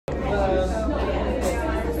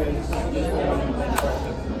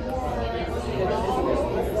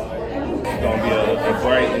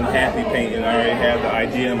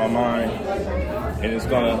idea in my mind, and it's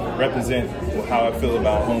going to represent how I feel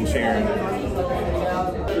about home sharing.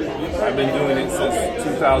 I've been doing it since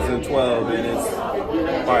 2012, and it's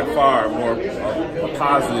by far more a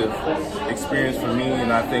positive experience for me,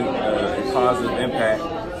 and I think a positive impact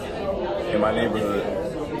in my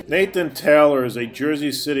neighborhood. Nathan Taylor is a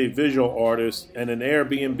Jersey City visual artist and an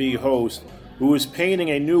Airbnb host who was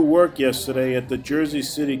painting a new work yesterday at the Jersey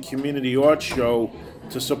City Community Arts Show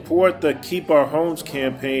to support the Keep Our Homes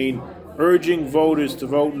campaign, urging voters to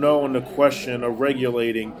vote no on the question of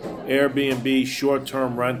regulating Airbnb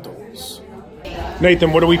short-term rentals.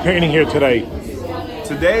 Nathan, what are we painting here today?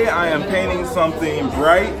 Today I am painting something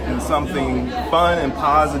bright and something fun and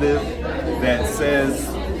positive that says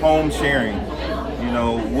home sharing. You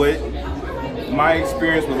know, what my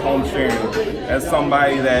experience with home sharing as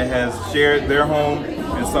somebody that has shared their home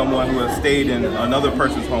and someone who has stayed in another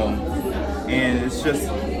person's home. And it's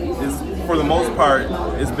for the most part,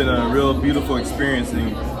 it's been a real beautiful experience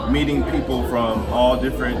in meeting people from all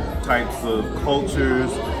different types of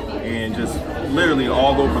cultures and just literally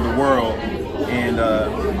all over the world,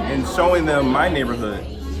 and showing them my neighborhood.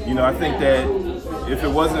 You know, I think that if it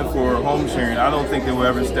wasn't for home sharing, I don't think they would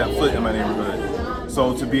ever step foot in my neighborhood.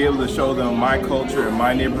 So to be able to show them my culture and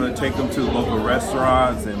my neighborhood, take them to local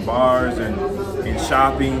restaurants and bars and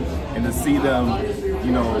shopping, and to see them,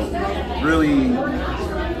 you know, really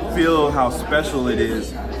feel how special it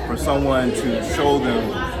is for someone to show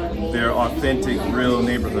them their authentic, real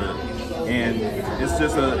neighborhood. And it's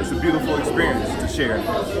a beautiful experience to share.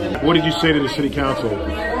 What did you say to the city council?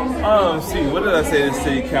 What did I say to the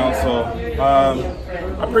city council?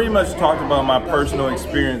 I pretty much talked about my personal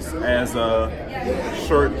experience as a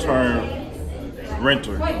short-term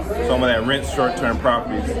renter, someone that rents short-term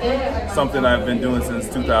properties, something I've been doing since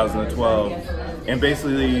 2012. And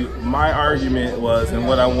basically my argument was, and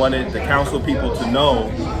what I wanted the council people to know,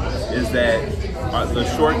 is that the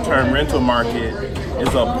short-term rental market is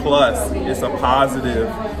a plus, it's a positive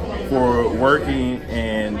for working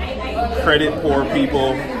and credit poor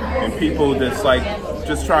people and people that's like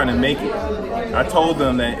just trying to make it. I told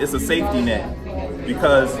them that it's a safety net,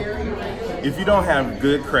 because if you don't have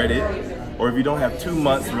good credit, or if you don't have 2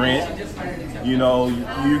 months rent, you know,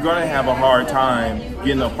 you're gonna have a hard time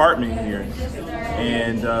getting an apartment here.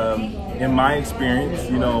 And in my experience,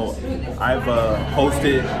 you know, I've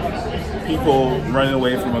hosted people running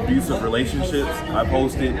away from abusive relationships. I've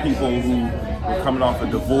hosted people who were coming off a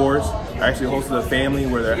divorce. I actually hosted a family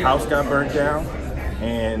where their house got burnt down,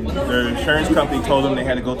 and their insurance company told them they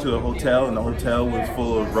had to go to a hotel, and the hotel was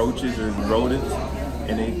full of roaches and rodents,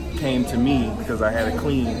 and they came to me because I had a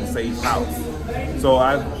clean and safe house. So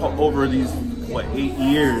over these 8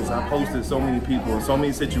 years, I've hosted so many people in so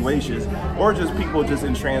many situations, or just people just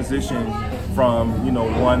in transition from, you know,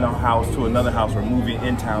 one house to another house, or moving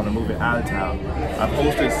in town or moving out of town. I've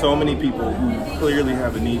hosted so many people who clearly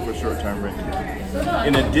have a need for short-term rental,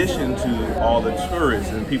 in addition to all the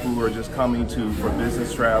tourists and people who are just coming for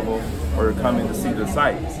business travel or coming to see the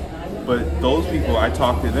sites. But those people, I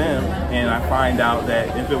talk to them, and I find out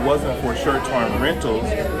that if it wasn't for short-term rentals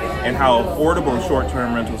and how affordable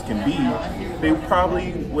short-term rentals can be, they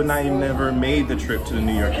probably would not even never made the trip to the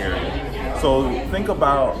New York area. So think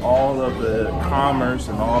about all of the commerce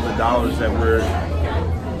and all the dollars that we're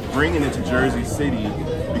bringing into Jersey City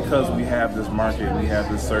because we have this market, we have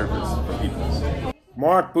this service for people.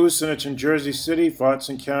 Mark Bucinich in Jersey City,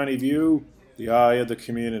 Watson County View, the eye of the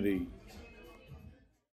community.